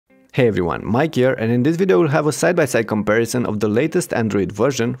Hey everyone, Mike here, and in this video we'll have a side-by-side comparison of the latest Android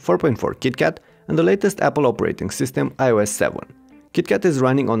version 4.4 KitKat and the latest Apple operating system iOS 7. KitKat is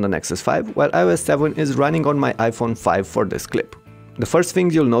running on the Nexus 5, while iOS 7 is running on my iPhone 5 for this clip. The first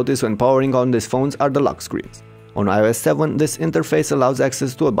things you'll notice when powering on these phones are the lock screens. On iOS 7, this interface allows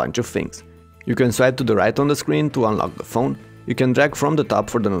access to a bunch of things. You can swipe to the right on the screen to unlock the phone, you can drag from the top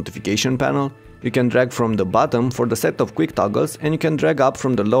for the notification panel, you can drag from the bottom for the set of quick toggles, and you can drag up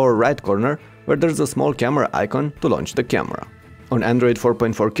from the lower right corner where there's a small camera icon to launch the camera. On Android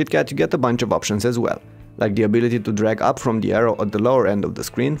 4.4 KitKat you get a bunch of options as well, like the ability to drag up from the arrow at the lower end of the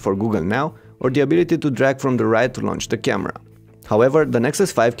screen for Google Now, or the ability to drag from the right to launch the camera. However, the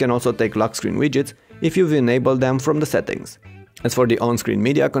Nexus 5 can also take lock screen widgets if you've enabled them from the settings. As for the on-screen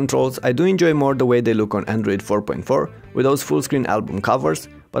media controls, I do enjoy more the way they look on Android 4.4 with those full-screen album covers,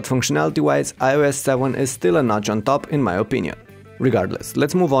 but functionality-wise, iOS 7 is still a notch on top in my opinion. Regardless,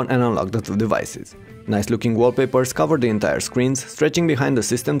 let's move on and unlock the two devices. Nice-looking wallpapers cover the entire screens, stretching behind the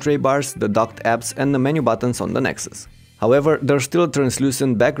system tray bars, the docked apps and the menu buttons on the Nexus. However, there's still a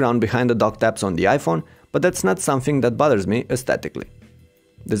translucent background behind the docked apps on the iPhone, but that's not something that bothers me aesthetically.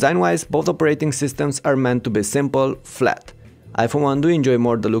 Design-wise, both operating systems are meant to be simple, flat. iPhone 1 do enjoy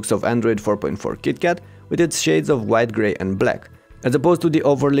more the looks of Android 4.4 KitKat with its shades of white, grey and black, as opposed to the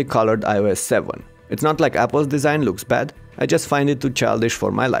overly colored iOS 7. It's not like Apple's design looks bad, I just find it too childish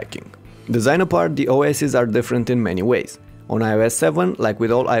for my liking. Design apart, the OSs are different in many ways. On iOS 7, like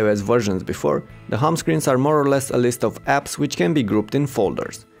with all iOS versions before, the home screens are more or less a list of apps which can be grouped in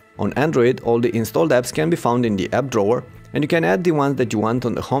folders. On Android, all the installed apps can be found in the app drawer, and you can add the ones that you want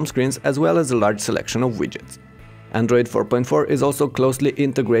on the home screens as well as a large selection of widgets. Android 4.4 is also closely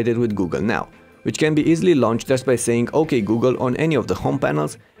integrated with Google Now, which can be easily launched just by saying OK Google on any of the home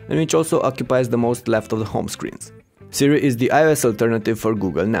panels, and which also occupies the most left of the home screens. Siri is the iOS alternative for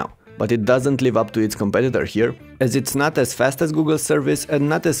Google Now, but it doesn't live up to its competitor here, as it's not as fast as Google's service and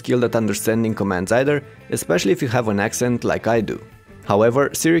not as skilled at understanding commands either, especially if you have an accent like I do. However,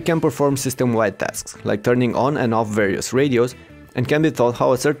 Siri can perform system-wide tasks, like turning on and off various radios, and can be taught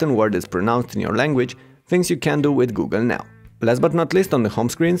how a certain word is pronounced in your language, things you can do with Google Now. Last but not least, on the home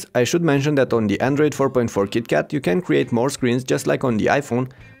screens, I should mention that on the Android 4.4 KitKat you can create more screens just like on the iPhone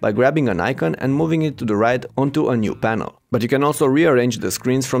by grabbing an icon and moving it to the right onto a new panel. But you can also rearrange the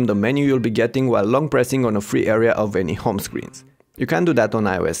screens from the menu you'll be getting while long pressing on a free area of any home screens. You can do that on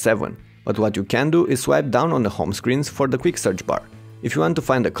iOS 7, but what you can do is swipe down on the home screens for the quick search bar, if you want to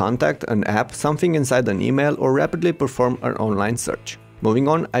find a contact, an app, something inside an email, or rapidly perform an online search. Moving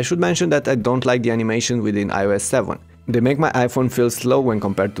on, I should mention that I don't like the animation within iOS 7. They make my iPhone feel slow when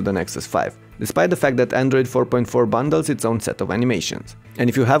compared to the Nexus 5, despite the fact that Android 4.4 bundles its own set of animations. And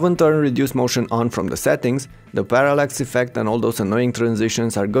if you haven't turned reduce motion on from the settings, the parallax effect and all those annoying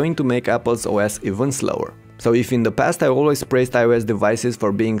transitions are going to make Apple's OS even slower. So if in the past I always praised iOS devices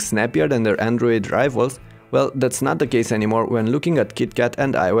for being snappier than their Android rivals, well, that's not the case anymore when looking at KitKat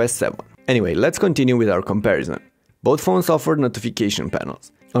and iOS 7. Anyway, let's continue with our comparison. Both phones offer notification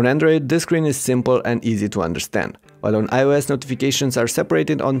panels. On Android, this screen is simple and easy to understand, while on iOS notifications are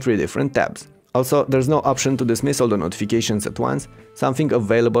separated on 3 different tabs. Also, there's no option to dismiss all the notifications at once, something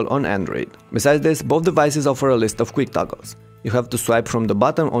available on Android. Besides this, both devices offer a list of quick toggles. You have to swipe from the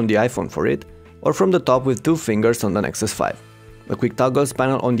bottom on the iPhone for it, or from the top with 2 fingers on the Nexus 5. The quick toggles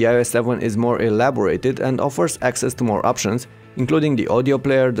panel on the iOS 7 is more elaborated and offers access to more options, including the audio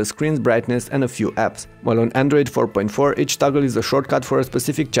player, the screen's brightness and a few apps, while on Android 4.4 each toggle is a shortcut for a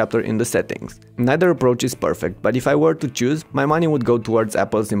specific chapter in the settings. Neither approach is perfect, but if I were to choose, my money would go towards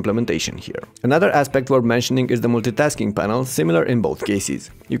Apple's implementation here. Another aspect worth mentioning is the multitasking panel, similar in both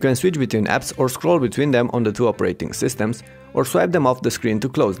cases. You can switch between apps or scroll between them on the two operating systems, or swipe them off the screen to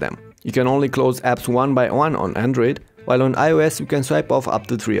close them. You can only close apps one by one on Android, while on iOS you can swipe off up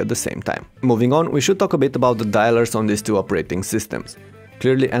to 3 at the same time. Moving on, we should talk a bit about the dialers on these two operating systems.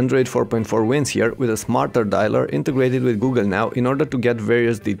 Clearly Android 4.4 wins here with a smarter dialer integrated with Google Now in order to get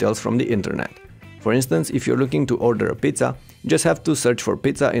various details from the internet. For instance, if you're looking to order a pizza, you just have to search for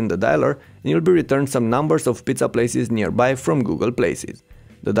pizza in the dialer and you'll be returned some numbers of pizza places nearby from Google Places.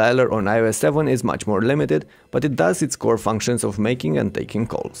 The dialer on iOS 7 is much more limited, but it does its core functions of making and taking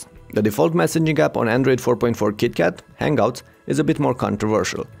calls. The default messaging app on Android 4.4 KitKat, Hangouts, is a bit more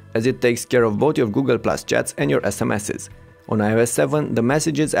controversial, as it takes care of both your Google Plus chats and your SMSs. On iOS 7, the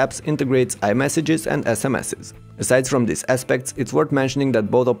Messages apps integrates iMessages and SMSs. Aside from these aspects, it's worth mentioning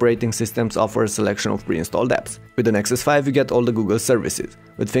that both operating systems offer a selection of pre-installed apps. With the Nexus 5 you get all the Google services,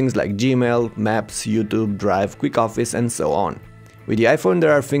 with things like Gmail, Maps, YouTube, Drive, Quick Office and so on. With the iPhone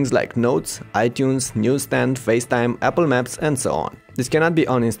there are things like Notes, iTunes, Newsstand, FaceTime, Apple Maps and so on. This cannot be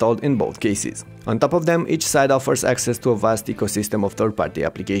uninstalled in both cases. On top of them, each side offers access to a vast ecosystem of third-party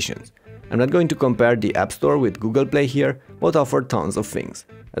applications. I'm not going to compare the App Store with Google Play here, both offer tons of things.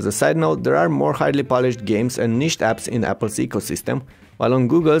 As a side note, there are more highly polished games and niched apps in Apple's ecosystem, while on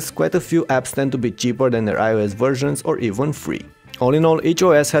Google's, quite a few apps tend to be cheaper than their iOS versions or even free. All in all, each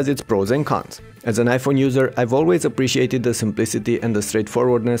OS has its pros and cons. As an iPhone user, I've always appreciated the simplicity and the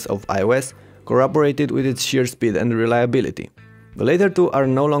straightforwardness of iOS, corroborated with its sheer speed and reliability. The latter two are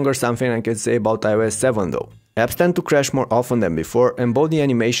no longer something I can say about iOS 7 though. Apps tend to crash more often than before, and both the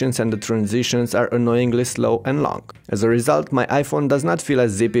animations and the transitions are annoyingly slow and long. As a result, my iPhone does not feel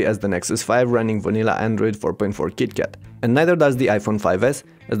as zippy as the Nexus 5 running vanilla Android 4.4 KitKat, and neither does the iPhone 5s,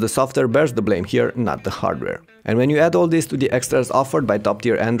 as the software bears the blame here, not the hardware. And when you add all this to the extras offered by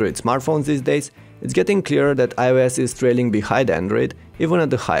top-tier Android smartphones these days, it's getting clearer that iOS is trailing behind Android, even at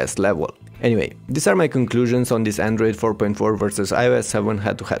the highest level. Anyway, these are my conclusions on this Android 4.4 versus iOS 7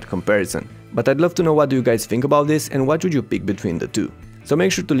 head-to-head comparison. But I'd love to know what do you guys think about this and what would you pick between the two. So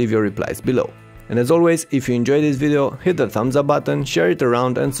make sure to leave your replies below. And as always, if you enjoyed this video, hit the thumbs up button, share it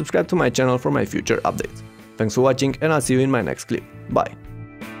around and subscribe to my channel for my future updates. Thanks for watching and I'll see you in my next clip. Bye!